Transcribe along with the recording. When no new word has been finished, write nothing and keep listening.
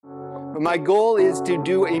But my goal is to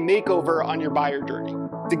do a makeover on your buyer journey,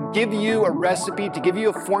 to give you a recipe, to give you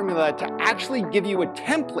a formula, to actually give you a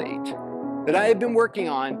template that I have been working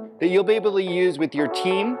on that you'll be able to use with your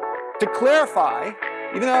team to clarify,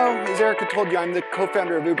 even though, as Erica told you, I'm the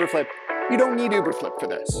co-founder of Uberflip, you don't need Uberflip for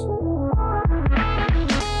this.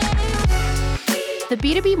 The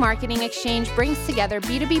B2B Marketing Exchange brings together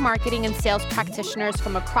B2B marketing and sales practitioners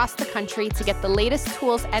from across the country to get the latest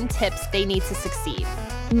tools and tips they need to succeed.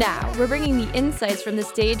 Now, we're bringing the insights from the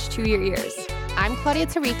stage to your ears. I'm Claudia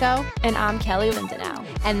Tarico. And I'm Kelly Lindenau.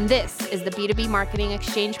 And this is the B2B Marketing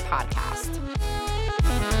Exchange podcast.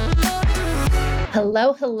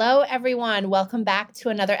 Hello, everyone. Welcome back to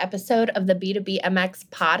another episode of the B2B MX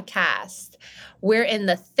podcast. We're in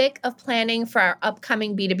the thick of planning for our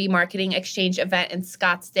upcoming B2B Marketing Exchange event in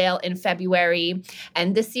Scottsdale in February.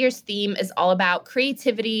 And this year's theme is all about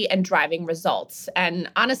creativity and driving results. And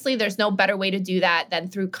honestly, there's no better way to do that than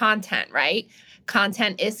through content, right?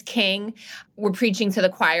 Content is king. We're preaching to the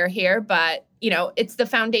choir here, but it's the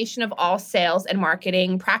foundation of all sales and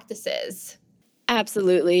marketing practices.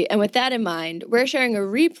 Absolutely. And with that in mind, we're sharing a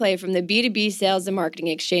replay from the B2B Sales and Marketing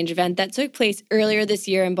Exchange event that took place earlier this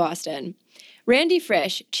year in Boston. Randy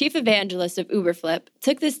Frisch, Chief Evangelist of Uberflip,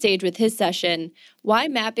 took the stage with his session, Why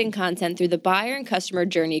Mapping Content Through the Buyer and Customer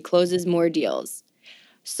Journey Closes More Deals.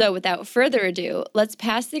 So without further ado, let's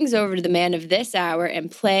pass things over to the man of this hour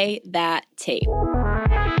and play that tape.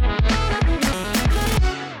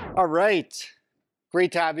 All right.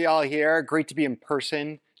 Great to have you all here. Great to be in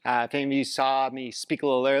person. If any of you saw me speak a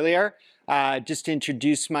little earlier, just to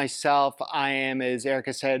introduce myself, I am, as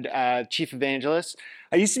Erica said, Chief Evangelist.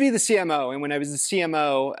 I used to be the CMO, and when I was the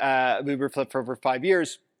CMO of Uberflip for over 5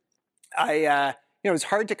 years, it was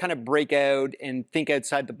hard to kind of break out and think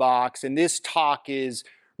outside the box. And this talk is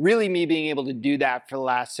really me being able to do that for the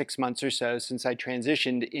last 6 months or so since I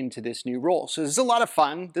transitioned into this new role. So this is a lot of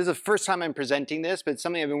fun. This is the first time I'm presenting this, but it's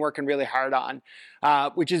something I've been working really hard on,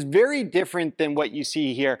 which is very different than what you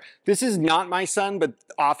see here. This is not my son, but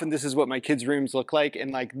often this is what my kids' rooms look like.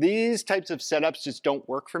 And like these types of setups just don't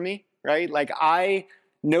work for me, right? Like I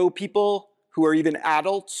know people who are even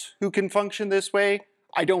adults who can function this way.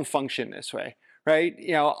 I don't function this way. Right?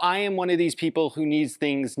 I am one of these people who needs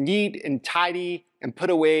things neat and tidy and put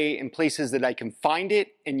away in places that I can find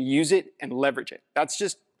it and use it and leverage it. That's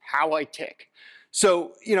just how I tick.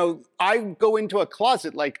 So, I go into a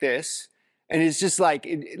closet like this and it's just like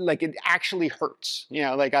it actually hurts.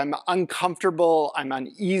 Like I'm uncomfortable, I'm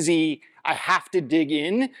uneasy, I have to dig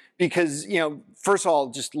in because, first of all,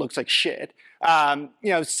 it just looks like shit.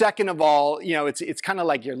 Second of all, it's kind of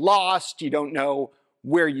like you're lost, you don't know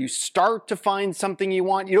where you start to find something you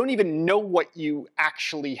want. You don't even know what you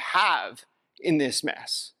actually have in this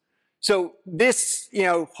mess. So this,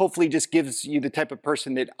 hopefully just gives you the type of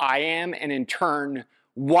person that I am, and in turn,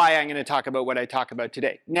 why I'm going to talk about what I talk about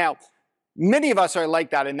today. Now, many of us are like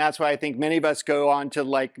that, and that's why I think many of us go on to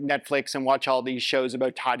like Netflix and watch all these shows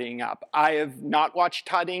about tidying up. I have not watched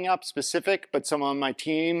Tidying Up specific, but someone on my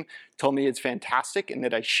team told me it's fantastic and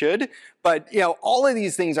that I should. But all of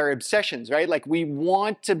these things are obsessions, right? Like we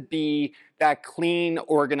want to be that clean,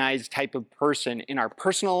 organized type of person in our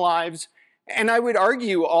personal lives. And I would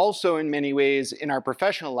argue also in many ways in our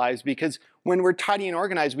professional lives, because when we're tidy and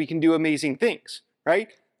organized, we can do amazing things, right?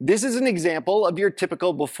 This is an example of your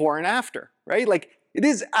typical before and after, right? Like it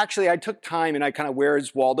is actually, I took time and I kind of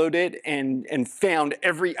Where's Waldo did and found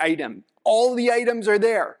every item. All the items are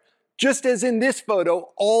there. Just as in this photo,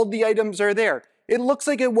 all the items are there. It looks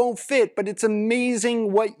like it won't fit, but it's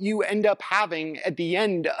amazing what you end up having at the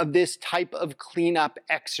end of this type of cleanup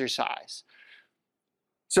exercise.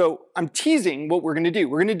 So I'm teasing what we're gonna do.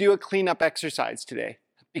 We're gonna do a cleanup exercise today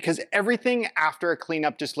because everything after a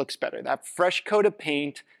cleanup just looks better. That fresh coat of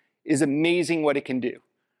paint is amazing what it can do,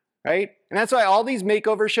 right? And that's why all these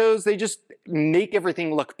makeover shows, they just make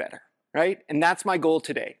everything look better, right? And that's my goal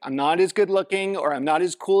today. I'm not as good looking or I'm not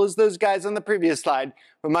as cool as those guys on the previous slide,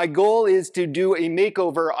 but my goal is to do a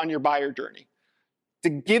makeover on your buyer journey, to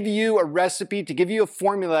give you a recipe, to give you a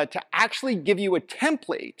formula, to actually give you a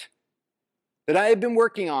template that I have been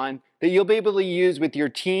working on that you'll be able to use with your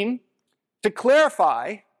team to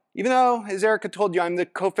clarify, even though, as Erica told you, I'm the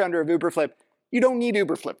co-founder of Uberflip, you don't need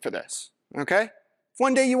Uberflip for this, okay? If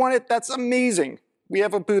one day you want it, that's amazing. We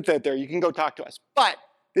have a booth out there, you can go talk to us. But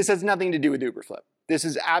this has nothing to do with Uberflip. This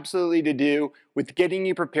is absolutely to do with getting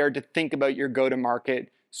you prepared to think about your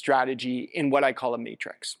go-to-market strategy in what I call a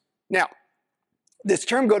matrix. Now, this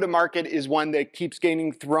term go-to-market is one that keeps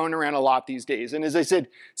getting thrown around a lot these days. And as I said,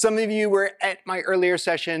 some of you were at my earlier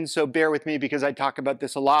session, so bear with me because I talk about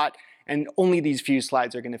this a lot, and only these few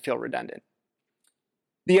slides are going to feel redundant.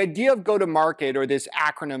 The idea of go-to-market, or this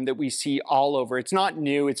acronym that we see all over, it's not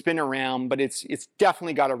new, it's been around, but it's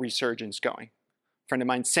definitely got a resurgence going. A friend of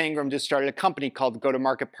mine, Sangram, just started a company called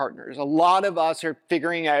Go-to-Market Partners. A lot of us are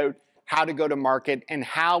figuring out how to go to market and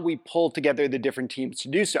how we pull together the different teams to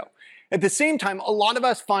do so. At the same time, a lot of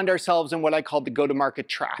us find ourselves in what I call the go-to-market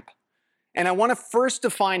trap. And I want to first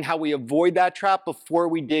define how we avoid that trap before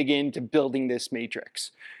we dig into building this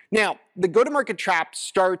matrix. Now, the go-to-market trap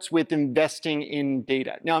starts with investing in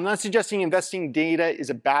data. Now, I'm not suggesting investing in data is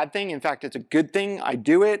a bad thing. In fact, it's a good thing. I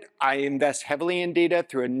do it. I invest heavily in data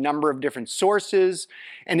through a number of different sources,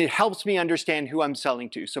 and it helps me understand who I'm selling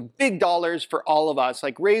to. So big dollars for all of us.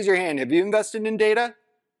 Like, raise your hand. Have you invested in data?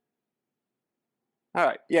 All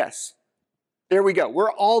right, yes. There we go.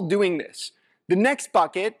 We're all doing this. The next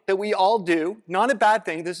bucket that we all do, not a bad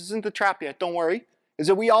thing, this isn't the trap yet, don't worry, is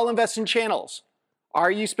that we all invest in channels. Are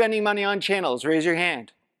you spending money on channels? Raise your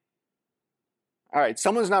hand. All right,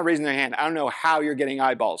 someone's not raising their hand. I don't know how you're getting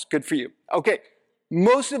eyeballs. Good for you. Okay,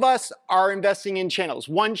 most of us are investing in channels,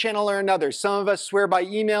 one channel or another. Some of us swear by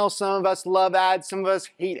email, some of us love ads, some of us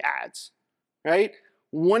hate ads, right?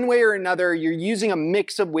 One way or another, you're using a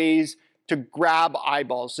mix of ways to grab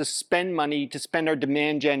eyeballs, to spend money, to spend our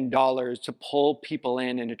demand gen dollars to pull people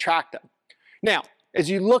in and attract them. Now, as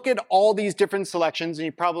you look at all these different selections, and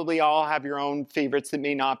you probably all have your own favorites that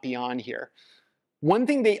may not be on here, one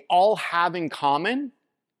thing they all have in common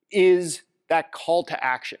is that call to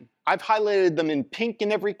action. I've highlighted them in pink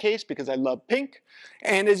in every case because I love pink.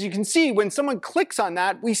 And as you can see, when someone clicks on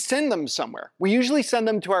that, we send them somewhere. We usually send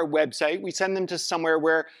them to our website. We send them to somewhere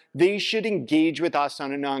where they should engage with us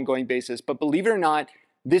on an ongoing basis. But believe it or not,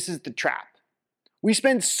 this is the trap. We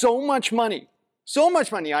spend so much money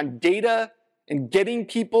on data and getting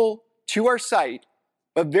people to our site,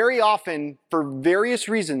 but very often, for various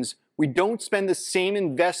reasons, we don't spend the same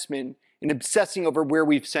investment in obsessing over where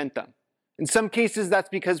we've sent them. In some cases, that's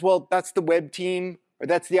because, well, that's the web team, or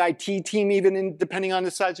that's the IT team, even depending on the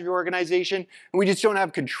size of your organization, and we just don't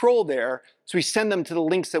have control there, so we send them to the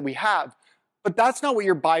links that we have. But that's not what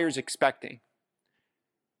your buyer's expecting.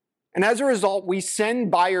 And as a result, we send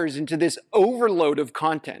buyers into this overload of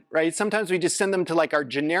content, right? Sometimes we just send them to like our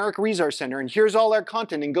generic resource center, and here's all our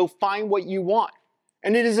content, and go find what you want.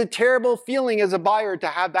 And it is a terrible feeling as a buyer to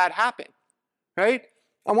have that happen, right?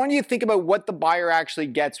 I want you to think about what the buyer actually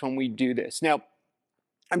gets when we do this. Now,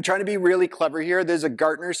 I'm trying to be really clever here. There's a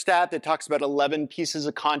Gartner stat that talks about 11 pieces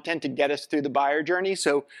of content to get us through the buyer journey.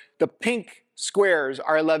 So the pink squares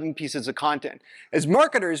are 11 pieces of content. As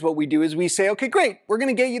marketers, what we do is we say, okay, great, we're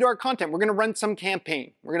going to get you to our content. We're going to run some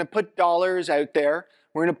campaign. We're going to put dollars out there.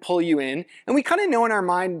 We're going to pull you in. And we kind of know in our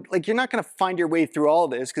mind, like, you're not going to find your way through all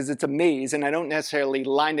this because it's a maze, and I don't necessarily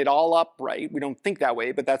line it all up right. We don't think that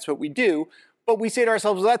way, but that's what we do. But we say to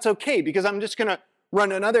ourselves, well, that's okay, because I'm just going to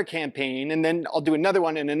run another campaign, and then I'll do another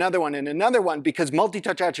one and another one and another one, because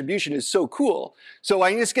multi-touch attribution is so cool. So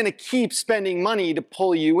I'm just going to keep spending money to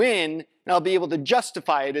pull you in, and I'll be able to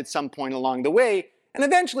justify it at some point along the way. And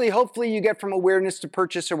eventually, hopefully, you get from awareness to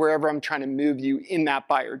purchase or wherever I'm trying to move you in that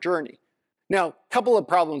buyer journey. Now, a couple of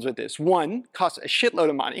problems with this. One, costs a shitload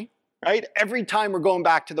of money, right? Every time we're going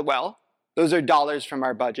back to the well, those are dollars from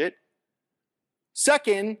our budget.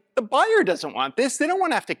 Second, the buyer doesn't want this. They don't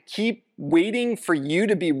want to have to keep waiting for you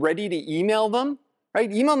to be ready to email them,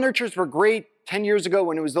 right? Email nurtures were great 10 years ago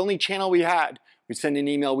when it was the only channel we had. We'd send an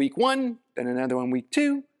email week 1, then another one week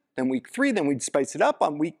 2, then week 3, then we'd spice it up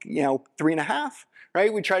on week 3.5,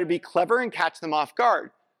 right? We try to be clever and catch them off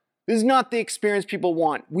guard. This is not the experience people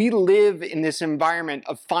want. We live in this environment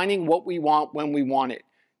of finding what we want when we want it.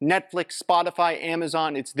 Netflix, Spotify,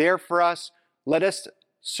 Amazon, it's there for us. Let us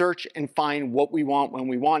search and find what we want when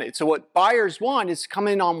we want it. So what buyers want is to come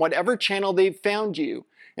in on whatever channel they've found you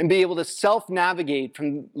and be able to self-navigate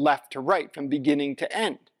from left to right, from beginning to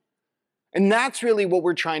end. And that's really what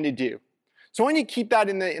we're trying to do. So I want you to keep that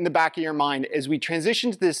in the back of your mind as we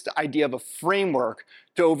transition to this idea of a framework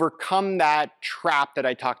to overcome that trap that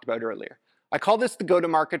I talked about earlier. I call this the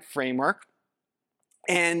go-to-market framework.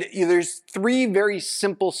 And there's 3 very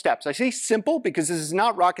simple steps. I say simple because this is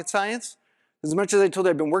not rocket science. As much as I told you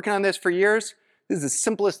I've been working on this for years, this is the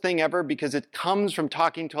simplest thing ever because it comes from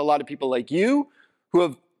talking to a lot of people like you who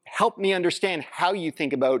have helped me understand how you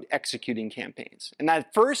think about executing campaigns. And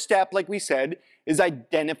that first step, like we said, is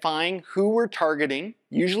identifying who we're targeting,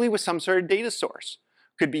 usually with some sort of data source.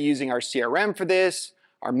 Could be using our CRM for this,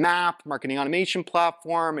 our MAP, marketing automation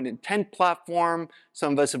platform, an intent platform.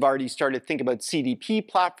 Some of us have already started to think about CDP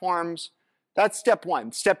platforms. That's step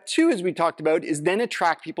 1. Step 2, as we talked about, is then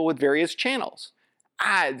attract people with various channels.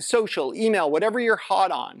 Ads, social, email, whatever you're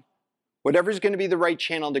hot on. Whatever's going to be the right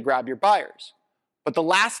channel to grab your buyers. But the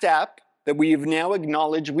last step that we've now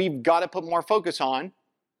acknowledged we've got to put more focus on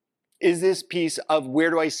is this piece of where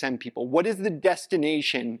do I send people? What is the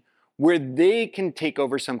destination where they can take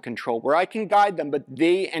over some control, where I can guide them, but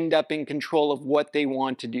they end up in control of what they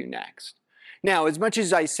want to do next? Now, as much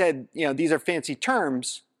as I said, these are fancy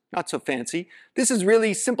terms, not so fancy, this is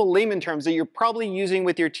really simple layman terms that you're probably using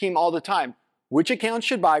with your team all the time. Which accounts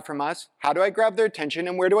should buy from us? How do I grab their attention?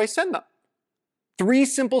 And where do I send them? 3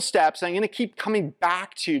 simple steps I'm going to keep coming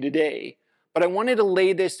back to today, but I wanted to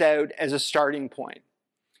lay this out as a starting point.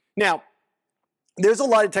 Now, there's a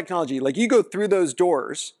lot of technology. Like, you go through those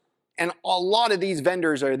doors, and a lot of these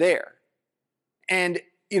vendors are there. And,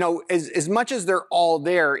 as much as they're all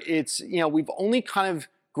there, it's, we've only kind of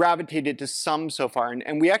gravitated to some so far.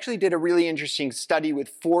 And we actually did a really interesting study with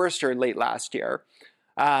Forrester late last year.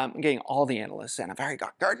 I'm getting all the analysts in. I've already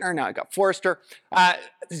got Gartner, now I got Forrester.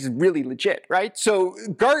 This is really legit, right? So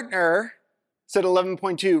Gartner said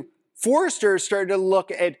 11.2. Forrester started to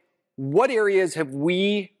look at what areas have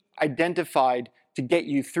we identified to get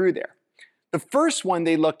you through there. The first one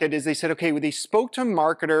they looked at is they said, okay, well, they spoke to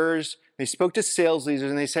marketers, they spoke to sales leaders,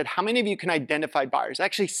 and they said, how many of you can identify buyers?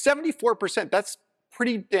 Actually, 74%. That's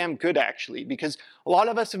pretty damn good, actually, because a lot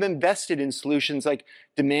of us have invested in solutions like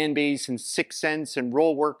Demandbase and 6sense and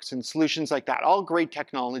Rollworks and solutions like that, all great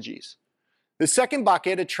technologies. The second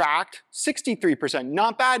bucket, Attract, 63%.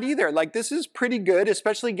 Not bad either. Like, this is pretty good,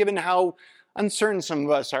 especially given how uncertain some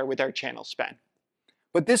of us are with our channel spend.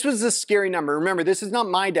 But this was a scary number. Remember, this is not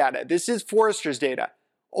my data. This is Forrester's data.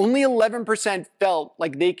 Only 11% felt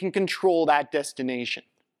like they can control that destination.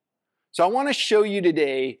 So I want to show you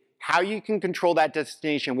today how you can control that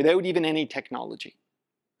destination without even any technology,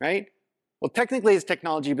 right? Well, technically it's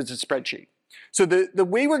technology, but it's a spreadsheet. So the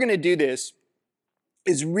way we're going to do this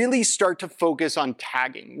is really start to focus on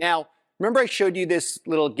tagging. Now, remember I showed you this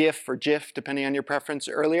little GIF or GIF, depending on your preference,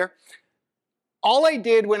 earlier? All I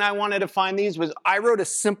did when I wanted to find these was I wrote a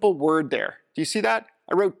simple word there. Do you see that?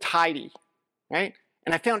 I wrote tidy, right?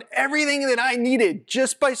 And I found everything that I needed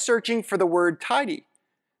just by searching for the word tidy.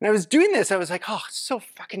 And I was doing this, I was like, oh, it's so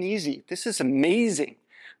fucking easy. This is amazing.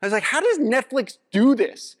 I was like, how does Netflix do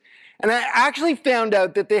this? And I actually found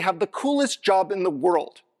out that they have the coolest job in the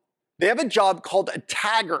world. They have a job called a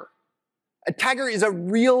tagger. A tagger is a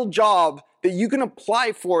real job that you can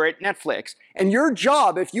apply for at Netflix. And your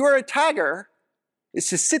job, if you are a tagger, is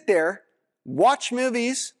to sit there, watch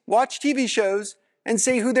movies, watch TV shows, and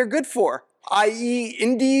say who they're good for, i.e.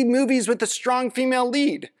 indie movies with a strong female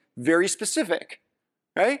lead. Very specific.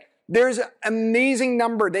 Right? There's an amazing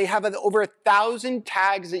number. They have over 1,000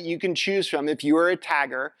 tags that you can choose from if you are a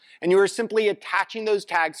tagger, and you are simply attaching those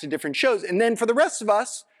tags to different shows. And then for the rest of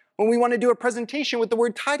us, when we want to do a presentation with the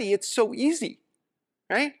word tidy, it's so easy,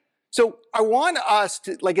 right? So I want us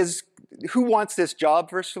to, who wants this job,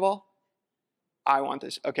 first of all? I want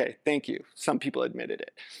this. Okay, thank you. Some people admitted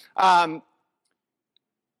it.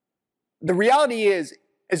 The reality is,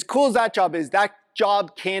 as cool as that job is, that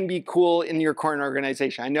job can be cool in your current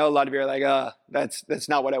organization. I know a lot of you are like, that's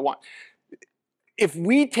not what I want. If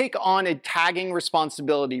we take on a tagging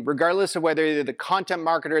responsibility, regardless of whether you're the content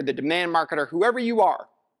marketer, the demand marketer, whoever you are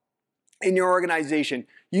in your organization,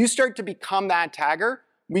 you start to become that tagger,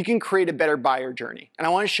 we can create a better buyer journey. And I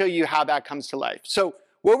want to show you how that comes to life. So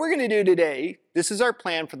what we're going to do today, this is our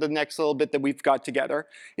plan for the next little bit that we've got together,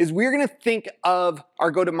 is we're going to think of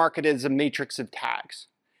our go-to-market as a matrix of tags.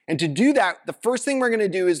 And to do that, the first thing we're going to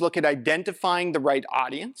do is look at identifying the right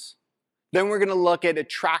audience. Then we're going to look at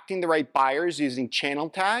attracting the right buyers using channel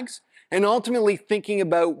tags, and ultimately thinking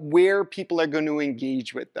about where people are going to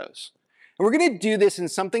engage with those. And we're going to do this in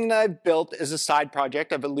something that I've built as a side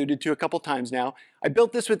project. I've alluded to a couple times now. I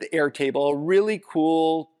built this with Airtable, a really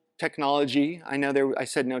cool technology. I know I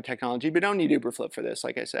said no technology, but don't need Uberflip for this,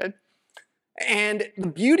 like I said. And the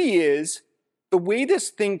beauty is, the way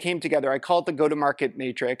this thing came together, I call it the go-to-market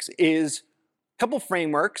matrix, is a couple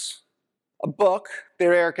frameworks, a book that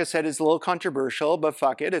Erica said is a little controversial, but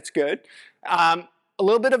fuck it, it's good. A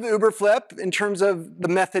little bit of Uberflip in terms of the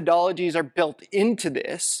methodologies are built into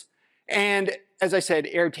this. And as I said,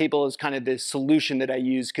 Airtable is kind of the solution that I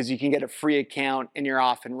use because you can get a free account and you're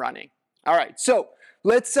off and running. All right, so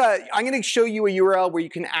I'm going to show you a URL where you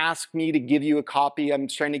can ask me to give you a copy. I'm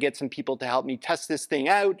trying to get some people to help me test this thing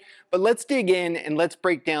out. But let's dig in and let's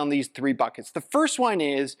break down these 3 buckets. The first one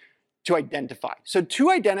is to identify. So to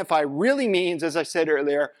identify really means, as I said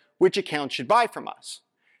earlier, which account should buy from us.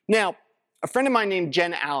 Now, a friend of mine named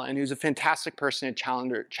Jen Allen, who's a fantastic person at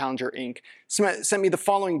Challenger Inc., sent me the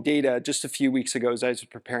following data just a few weeks ago as I was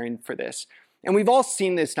preparing for this. And we've all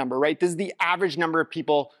seen this number, right? This is the average number of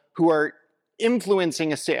people who are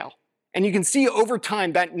influencing a sale. And you can see over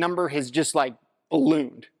time that number has just like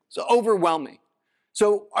ballooned. So overwhelming.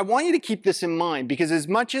 So I want you to keep this in mind, because as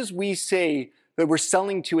much as we say that we're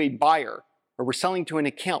selling to a buyer or we're selling to an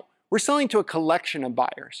account, we're selling to a collection of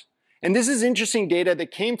buyers. And this is interesting data that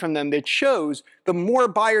came from them that shows the more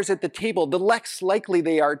buyers at the table, the less likely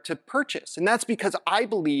they are to purchase. And that's because I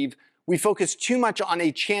believe we focus too much on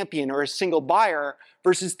a champion or a single buyer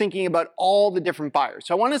versus thinking about all the different buyers.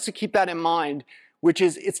 So I want us to keep that in mind, which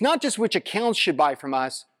is it's not just which accounts should buy from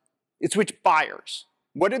us, it's which buyers.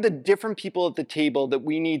 What are the different people at the table that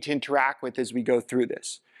we need to interact with as we go through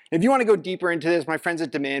this? If you want to go deeper into this, my friends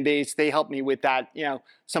at Demandbase, they help me with that,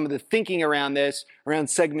 some of the thinking around this, around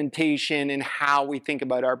segmentation and how we think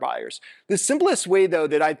about our buyers. The simplest way, though,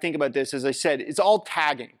 that I think about this, as I said, is all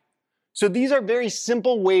tagging. So these are very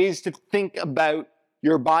simple ways to think about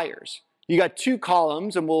your buyers. You got two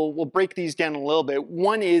columns, and we'll break these down a little bit.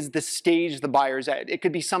 One is the stage the buyer's at. It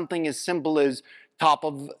could be something as simple as top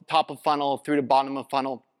of funnel through to bottom of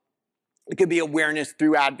funnel. It could be awareness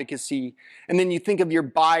through advocacy. And then you think of your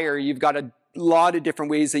buyer, you've got a lot of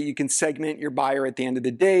different ways that you can segment your buyer at the end of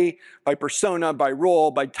the day, by persona, by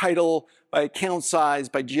role, by title, by account size,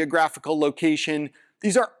 by geographical location.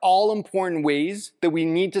 These are all important ways that we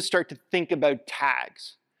need to start to think about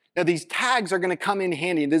tags. Now, these tags are going to come in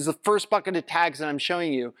handy. This is the first bucket of tags that I'm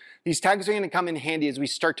showing you. These tags are going to come in handy as we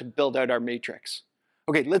start to build out our matrix.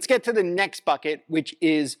 Okay, let's get to the next bucket, which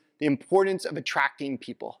is the importance of attracting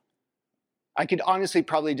people. I could honestly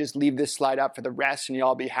probably just leave this slide up for the rest and you'll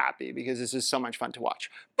all be happy because this is so much fun to watch.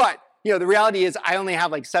 But the reality is I only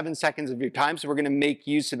have like 7 seconds of your time, so we're going to make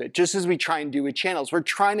use of it, just as we try and do with channels. We're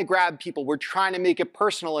trying to grab people. We're trying to make it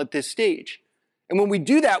personal at this stage. And when we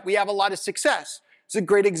do that, we have a lot of success. It's a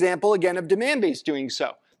great example, again, of Demandbase doing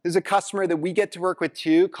so. There's a customer that we get to work with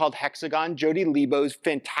too called Hexagon. Jody Lebo's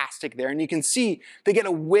fantastic there. And you can see they get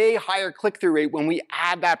a way higher click-through rate when we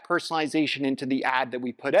add that personalization into the ad that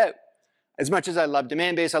we put out. As much as I love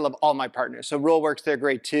Demandbase, I love all my partners. So Rollworks, they're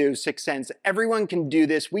great too. 6sense, everyone can do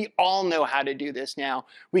this. We all know how to do this now.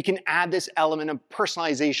 We can add this element of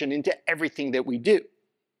personalization into everything that we do.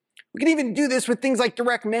 We can even do this with things like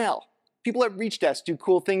direct mail. People at ReachDesk do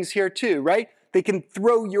cool things here too, right? They can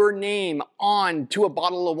throw your name on to a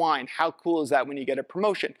bottle of wine. How cool is that when you get a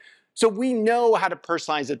promotion? So we know how to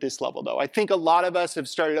personalize at this level though. I think a lot of us have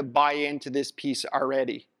started to buy into this piece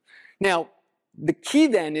already. Now, the key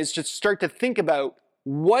then is to start to think about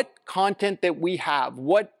what content that we have,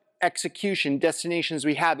 what execution destinations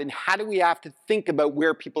we have, and how do we have to think about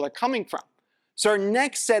where people are coming from. So our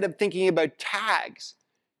next set of thinking about tags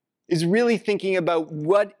is really thinking about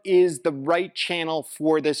what is the right channel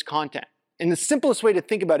for this content. And the simplest way to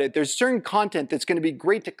think about it, there's certain content that's going to be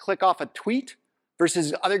great to click off a tweet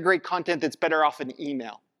versus other great content that's better off an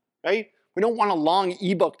email, right? We don't want a long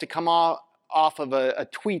ebook to come off of a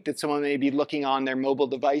tweet that someone may be looking on their mobile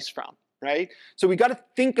device from, right? So we got to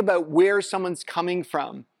think about where someone's coming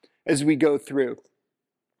from as we go through.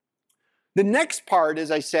 The next part, as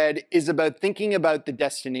I said, is about thinking about the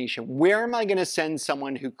destination. Where am I going to send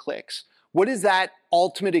someone who clicks? What is that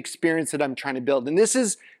ultimate experience that I'm trying to build? And this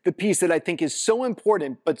is the piece that I think is so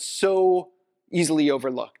important, but so easily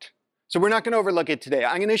overlooked. So we're not going to overlook it today.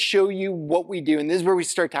 I'm going to show you what we do, and this is where we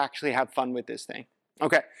start to actually have fun with this thing.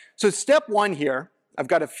 Okay, so step one here, I've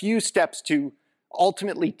got a few steps to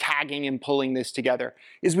ultimately tagging and pulling this together,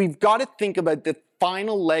 is we've got to think about the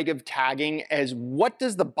final leg of tagging as what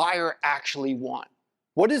does the buyer actually want?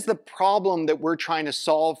 What is the problem that we're trying to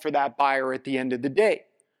solve for that buyer at the end of the day?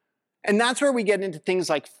 And that's where we get into things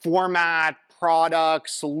like format, product,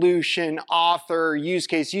 solution, author, use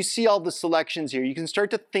case. You see all the selections here. You can start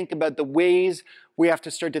to think about the ways we have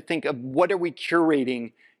to start to think of what are we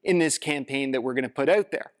curating in this campaign that we're going to put out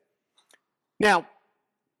there. Now,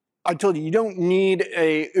 I told you don't need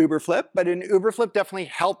a Uberflip, but an Uberflip definitely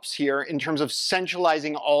helps here in terms of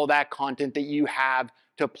centralizing all that content that you have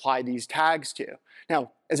to apply these tags to.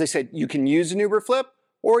 Now, as I said, you can use an Uberflip,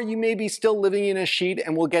 or you may be still living in a sheet,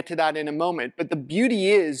 and we'll get to that in a moment. But the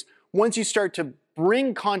beauty is, once you start to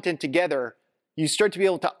bring content together, you start to be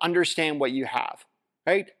able to understand what you have,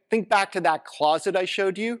 right? Think back to that closet I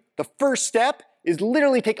showed you. The first step is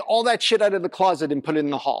literally take all that shit out of the closet and put it in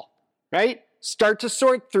the hall, right? Start to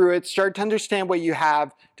sort through it, start to understand what you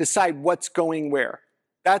have, decide what's going where.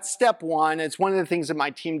 That's step one. It's one of the things that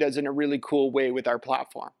my team does in a really cool way with our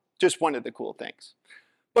platform. Just one of the cool things.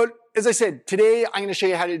 But as I said, today I'm going to show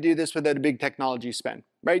you how to do this without a big technology spend,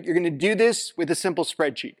 right? You're going to do this with a simple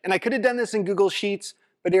spreadsheet. And I could have done this in Google Sheets,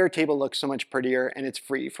 but Airtable looks so much prettier and it's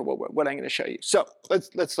free for what I'm going to show you. So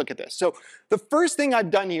let's look at this. So the first thing I've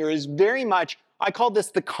done here is very much I call this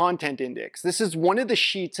the content index. This is one of the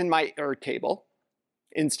sheets in my Airtable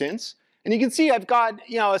instance. And you can see I've got,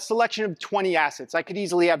 a selection of 20 assets. I could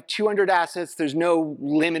easily have 200 assets. There's no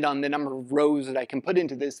limit on the number of rows that I can put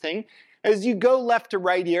into this thing. As you go left to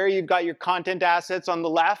right here, you've got your content assets on the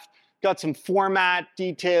left, got some format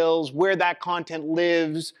details, where that content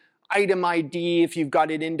lives, item ID if you've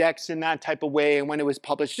got it indexed in that type of way, and when it was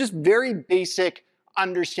published. Just very basic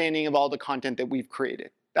understanding of all the content that we've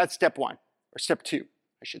created. That's step one, or step two,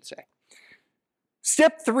 I should say.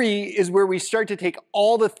 Step three is where we start to take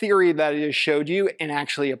all the theory that I just showed you and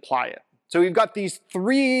actually apply it. So we've got these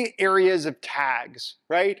three areas of tags,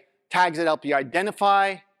 right? Tags that help you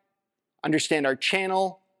identify, understand our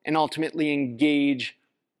channel, and ultimately engage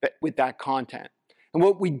with that content. And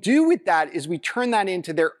what we do with that is we turn that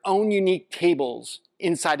into their own unique tables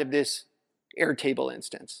inside of this Airtable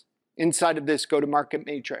instance, inside of this go-to-market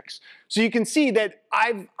matrix. So you can see that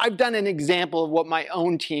I've done an example of what my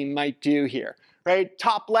own team might do here. Right,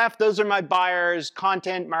 top left, those are my buyers: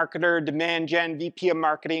 content marketer, demand gen, VP of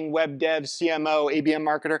marketing, web dev, CMO, ABM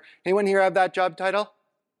marketer. Anyone here have that job title?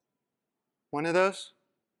 One of those?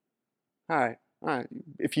 All right.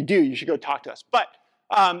 If you do, you should go talk to us. But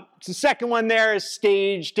the second one there is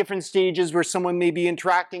stage, different stages where someone may be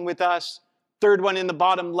interacting with us. Third one in the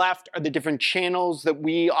bottom left are the different channels that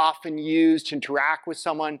we often use to interact with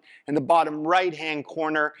someone. And the bottom right-hand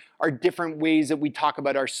corner are different ways that we talk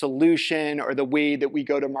about our solution or the way that we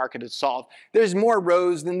go to market to solve. There's more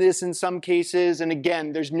rows than this in some cases. And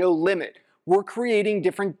again, there's no limit. We're creating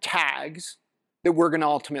different tags that we're going to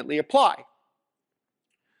ultimately apply.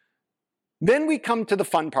 Then we come to the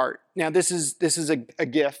fun part. Now, this is a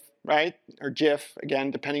GIF, right? Or GIF, again,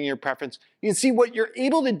 depending on your preference. You can see what you're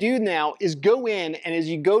able to do now is go in, and as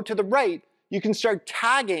you go to the right, you can start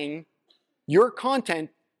tagging your content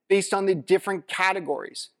based on the different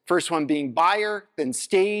categories. First one being buyer, then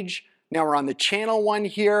stage. Now we're on the channel one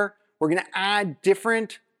here. We're going to add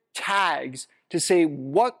different tags to say,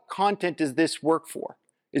 what content does this work for?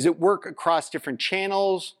 Does it work across different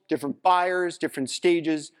channels, different buyers, different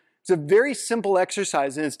stages? It's a very simple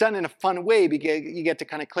exercise, and it's done in a fun way because you get to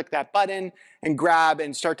kind of click that button and grab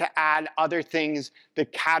and start to add other things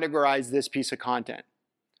that categorize this piece of content.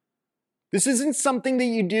 This isn't something that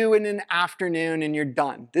you do in an afternoon and you're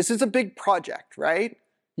done. This is a big project, right?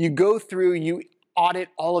 You go through, you audit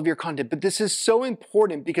all of your content, but this is so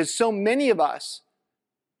important because so many of us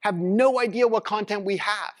have no idea what content we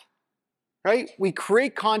have, right? We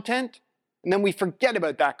create content and then we forget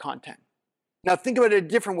about that content. Now think about it a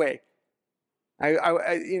different way.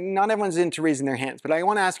 Not everyone's into raising their hands, but I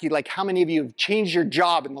want to ask you, like, how many of you have changed your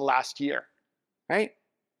job in the last year, right?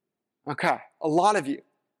 Okay, a lot of you.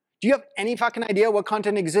 Do you have any fucking idea what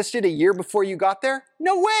content existed a year before you got there?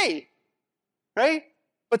 No way, right?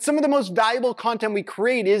 But some of the most valuable content we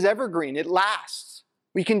create is evergreen. It lasts.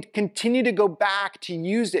 We can continue to go back to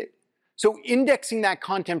use it. So indexing that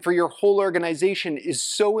content for your whole organization is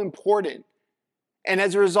so important. And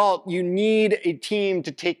as a result, you need a team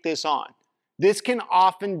to take this on. This can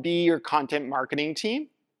often be your content marketing team.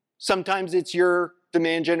 Sometimes it's your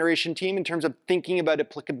demand generation team in terms of thinking about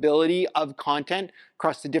applicability of content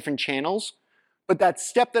across the different channels. But that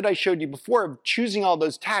step that I showed you before of choosing all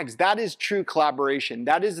those tags, that is true collaboration.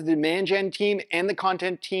 That is the demand gen team and the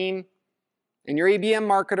content team and your ABM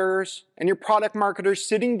marketers and your product marketers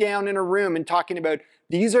sitting down in a room and talking about,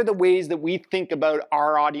 these are the ways that we think about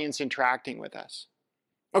our audience interacting with us.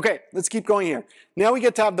 Okay, let's keep going here. Now we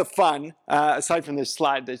get to have the fun, aside from this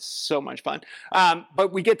slide that's so much fun,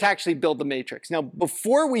 but we get to actually build the matrix. Now,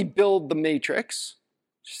 before we build the matrix,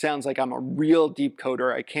 which sounds like I'm a real deep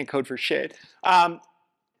coder, I can't code for shit, I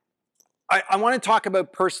want to talk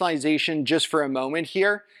about personalization just for a moment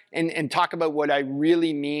here and talk about what I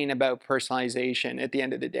really mean about personalization at the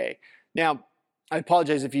end of the day. Now, I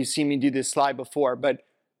apologize if you've seen me do this slide before, but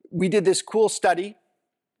we did this cool study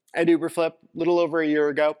at Uberflip a little over a year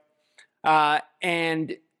ago.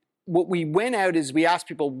 And what we went out is we asked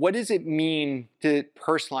people, what does it mean to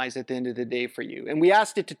personalize at the end of the day for you? And we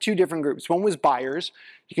asked it to two different groups. One was buyers.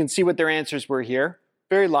 You can see what their answers were here.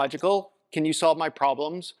 Very logical. Can you solve my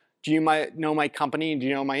problems? Do you know my company? Do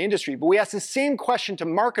you know my industry? But we asked the same question to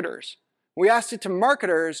marketers. We asked it to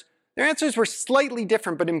marketers. Their answers were slightly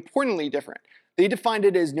different, but importantly different. They defined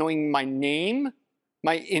it as knowing my name,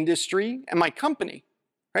 my industry, and my company.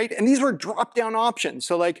 Right? And these were drop-down options.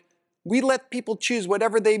 So like, we let people choose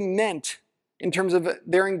whatever they meant in terms of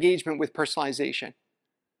their engagement with personalization.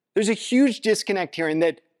 There's a huge disconnect here in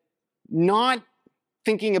that not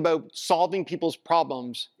thinking about solving people's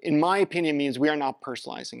problems, in my opinion, means we are not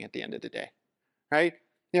personalizing at the end of the day, right?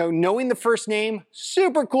 Knowing the first name,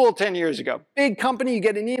 super cool 10 years ago. Big company, you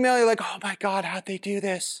get an email, you're like, oh my God, how'd they do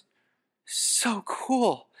this? So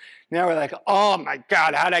cool. Now we're like, oh my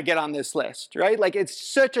God, how'd I get on this list, right? Like it's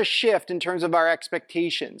such a shift in terms of our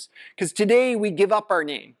expectations. Because today we give up our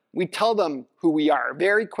name. We tell them who we are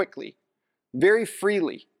very quickly, very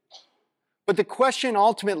freely. But the question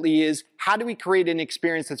ultimately is, how do we create an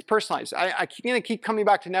experience that's personalized? I'm going to keep coming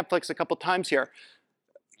back to Netflix a couple times here.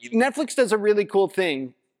 Netflix does a really cool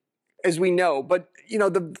thing, as we know, but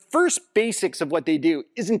the first basics of what they do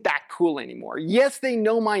isn't that cool anymore. Yes, they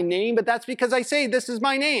know my name, but that's because I say this is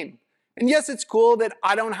my name. And yes, it's cool that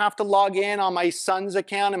I don't have to log in on my son's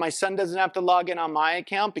account and my son doesn't have to log in on my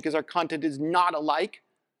account because our content is not alike.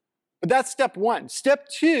 But that's step one. Step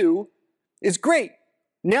two is great.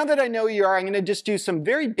 Now that I know who you are, I'm going to just do some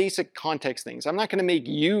very basic context things. I'm not going to make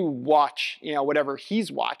you watch, whatever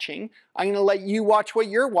he's watching. I'm going to let you watch what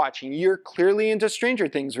you're watching. You're clearly into Stranger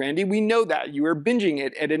Things, Randy. We know that. You are binging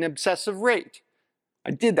it at an obsessive rate.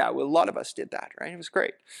 I did that. Well, a lot of us did that, right? It was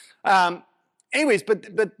great. Anyways,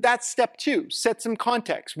 but that's step two. Set some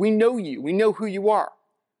context. We know you. We know who you are.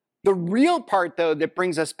 The real part, though, that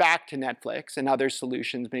brings us back to Netflix and other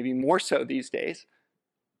solutions, maybe more so these days,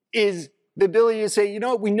 is the ability to say,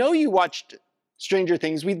 we know you watched Stranger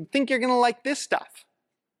Things. We think you're going to like this stuff,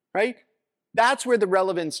 right? That's where the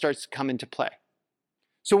relevance starts to come into play.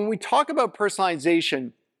 So when we talk about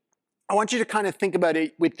personalization, I want you to kind of think about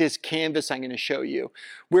it with this canvas I'm going to show you,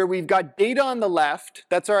 where we've got data on the left,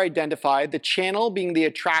 that's our identifier, the channel being the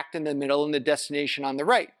attract in the middle, and the destination on the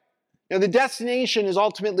right. Now, the destination is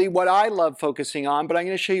ultimately what I love focusing on, but I'm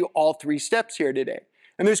going to show you all three steps here today.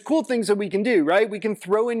 And there's cool things that we can do, right? We can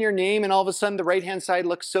throw in your name and all of a sudden the right-hand side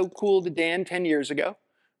looks so cool to Dan 10 years ago,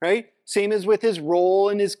 right? Same as with his role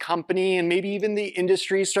in his company, and maybe even the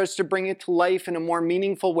industry starts to bring it to life in a more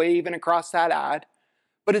meaningful way even across that ad.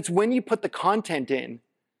 But it's when you put the content in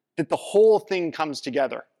that the whole thing comes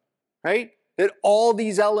together, right? That all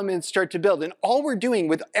these elements start to build. And all we're doing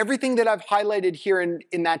with everything that I've highlighted here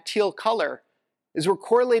in that teal color is we're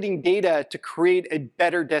correlating data to create a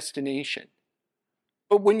better destination.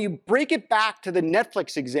 But when you break it back to the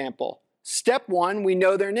Netflix example, step one, we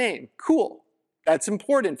know their name. Cool. That's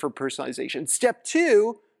important for personalization. Step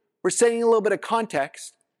two, we're setting a little bit of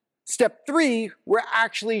context. Step three, we're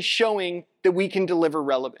actually showing that we can deliver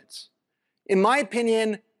relevance. In my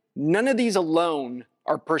opinion, none of these alone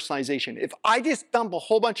are personalization. If I just dump a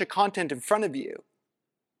whole bunch of content in front of you,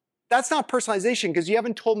 that's not personalization because you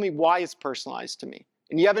haven't told me why it's personalized to me.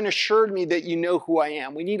 And you haven't assured me that you know who I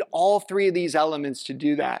am. We need all three of these elements to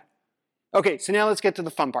do that. Okay, so now let's get to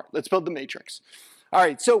the fun part. Let's build the matrix. All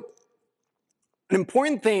right, so an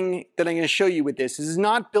important thing that I'm going to show you with this is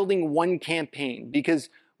not building one campaign, because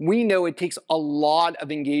we know it takes a lot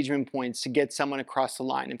of engagement points to get someone across the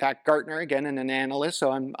line. In fact, Gartner, again, and an analyst,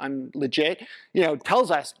 so I'm legit, tells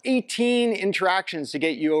us 18 interactions to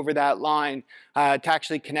get you over that line to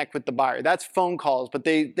actually connect with the buyer. That's phone calls, but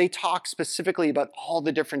they talk specifically about all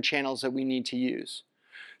the different channels that we need to use.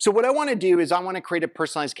 So what I want to do is I want to create a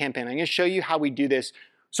personalized campaign. I'm going to show you how we do this.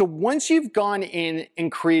 So once you've gone in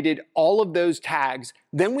and created all of those tags,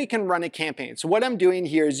 then we can run a campaign. So what I'm doing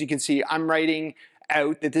here, as you can see, I'm writing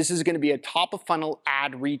out that this is going to be a top of funnel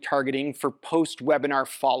ad retargeting for post-webinar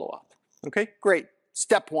follow-up. Okay, great.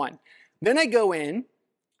 Step one. Then I go in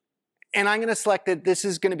and I'm going to select that this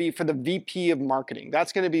is going to be for the VP of marketing.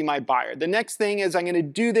 That's going to be my buyer. The next thing is I'm going to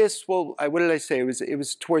do this, well, what did I say? It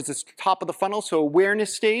was towards the top of the funnel, so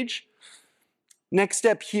awareness stage. Next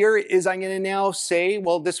step here is I'm going to now say,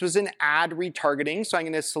 well, this was an ad retargeting, so I'm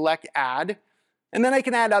going to select ad. And then I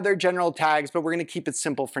can add other general tags, but we're going to keep it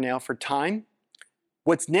simple for now for time.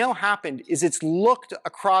 What's now happened is it's looked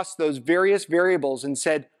across those various variables and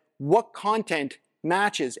said, what content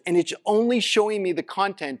matches? And it's only showing me the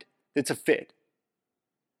content that's a fit.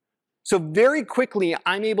 So very quickly,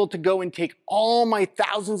 I'm able to go and take all my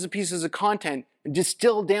thousands of pieces of content and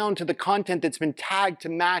distill down to the content that's been tagged to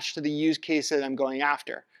match to the use case that I'm going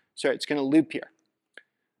after. So it's going to loop here.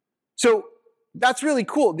 So that's really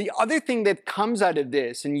cool. The other thing that comes out of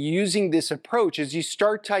this and using this approach is you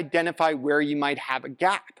start to identify where you might have a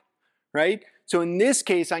gap, right? So in this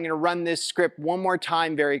case, I'm going to run this script one more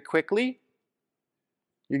time very quickly.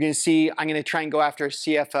 You're going to see I'm going to try and go after a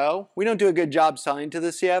CFO. We don't do a good job selling to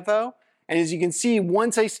the CFO. And as you can see,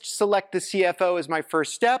 once I select the CFO as my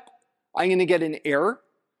first step, I'm going to get an error.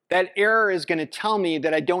 That error is going to tell me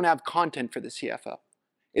that I don't have content for the CFO.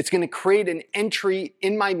 It's going to create an entry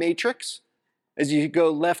in my matrix. As you go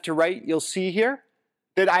left to right, you'll see here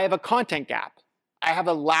that I have a content gap. I have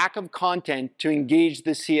a lack of content to engage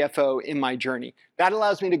the CFO in my journey. That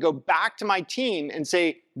allows me to go back to my team and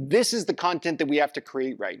say, this is the content that we have to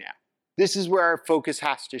create right now. This is where our focus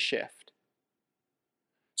has to shift.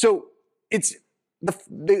 So it's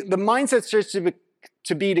the mindset starts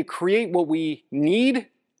to be to create what we need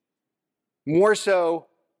more so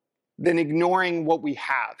than ignoring what we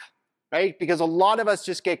have, right? Because a lot of us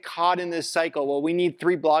just get caught in this cycle. Well, we need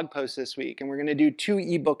 3 blog posts this week, and we're going to do 2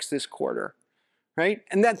 ebooks this quarter, right?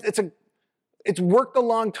 And it's worked a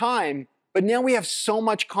long time, but now we have so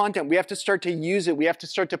much content. We have to start to use it. We have to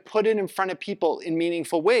start to put it in front of people in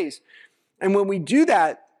meaningful ways. And when we do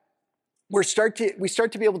that, we start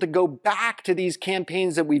to be able to go back to these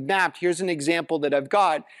campaigns that we've mapped. Here's an example that I've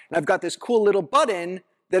got. And I've got this cool little button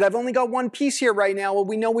that I've only got 1 piece here right now. Well,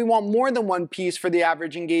 we know we want more than 1 piece for the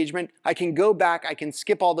average engagement. I can go back, I can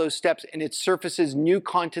skip all those steps, and it surfaces new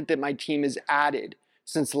content that my team has added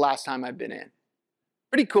since the last time I've been in.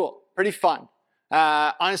 Pretty cool, pretty fun.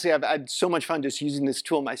 Honestly, I've had so much fun just using this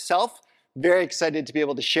tool myself. Very excited to be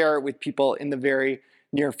able to share it with people in the very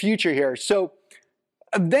near future here. So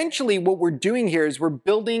eventually what we're doing here is we're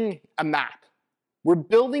building a map. We're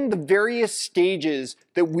building the various stages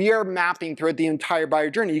that we are mapping throughout the entire buyer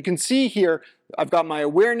journey. You can see here, I've got my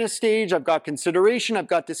awareness stage, I've got consideration, I've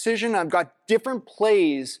got decision, I've got different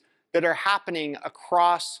plays that are happening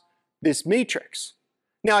across this matrix.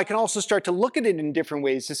 Now I can also start to look at it in different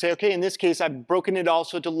ways to say, okay, in this case, I've broken it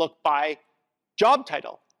also to look by job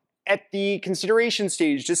title. At the consideration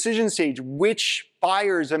stage, decision stage, which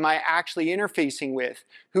buyers am I actually interfacing with?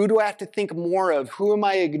 Who do I have to think more of? Who am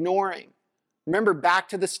I ignoring? Remember back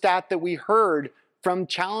to the stat that we heard from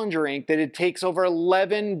Challenger Inc. that it takes over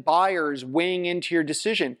 11 buyers weighing into your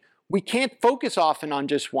decision. We can't focus often on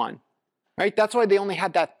just one, right? That's why they only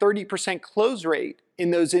had that 30% close rate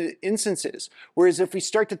in those instances. Whereas if we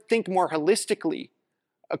start to think more holistically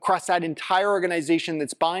across that entire organization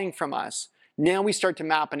that's buying from us, now we start to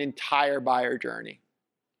map an entire buyer journey.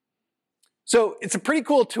 So it's a pretty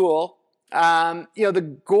cool tool.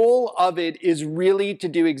 The goal of it is really to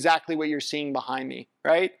do exactly what you're seeing behind me,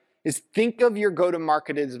 right? Is think of your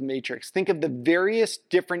go-to-market as a matrix. Think of the various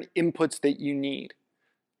different inputs that you need.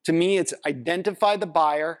 To me, it's identify the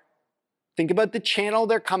buyer, think about the channel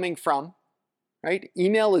they're coming from, right?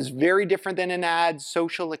 Email is very different than an ad,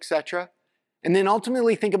 social, etc. And then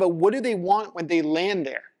ultimately think about what do they want when they land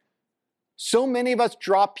there. So many of us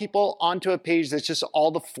drop people onto a page that's just all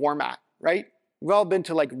the format, right? We've all been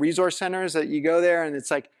to like resource centers that you go there and it's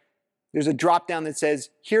like, there's a drop down that says,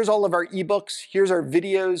 here's all of our ebooks, here's our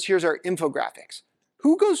videos, here's our infographics.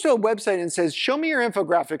 Who goes to a website and says, show me your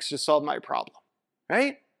infographics to solve my problem,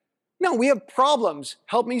 right? No, we have problems.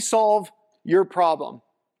 Help me solve your problem.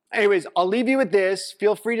 Anyways, I'll leave you with this.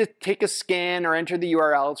 Feel free to take a scan or enter the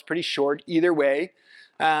URL. It's pretty short either way.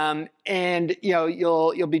 And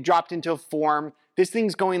you'll be dropped into a form. This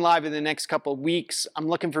thing's going live in the next couple of weeks. I'm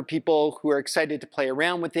looking for people who are excited to play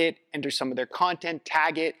around with it, enter some of their content,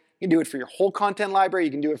 tag it. You can do it for your whole content library.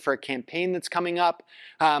 You can do it for a campaign that's coming up.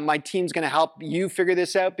 My team's going to help you figure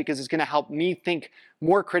this out because it's going to help me think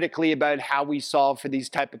more critically about how we solve for these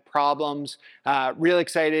type of problems. Really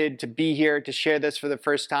excited to be here to share this for the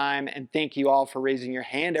first time, and thank you all for raising your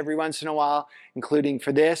hand every once in a while, including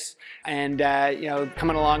for this, and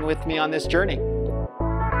coming along with me on this journey.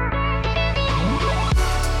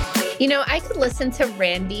 I could listen to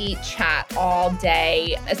Randy chat all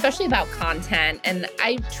day, especially about content, and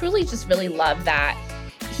I truly just really love that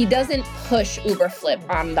he doesn't push Uberflip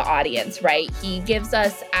on the audience, right? He gives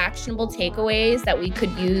us actionable takeaways that we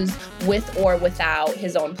could use with or without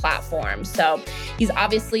his own platform. So he's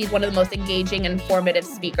obviously one of the most engaging and informative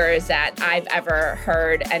speakers that I've ever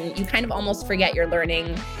heard, and you kind of almost forget you're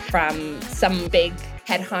learning from some big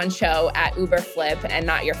head honcho at Uberflip and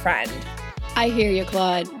not your friend. I hear you,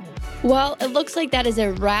 Claude. Well, it looks like that is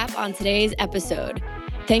a wrap on today's episode.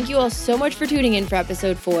 Thank you all so much for tuning in for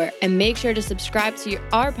episode 4, and make sure to subscribe to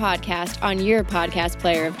our podcast on your podcast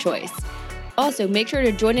player of choice. Also, make sure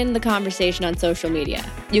to join in the conversation on social media.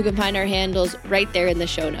 You can find our handles right there in the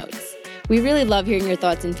show notes. We really love hearing your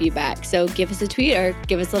thoughts and feedback, so give us a tweet or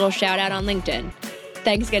give us a little shout out on LinkedIn.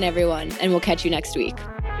 Thanks again, everyone, and we'll catch you next week.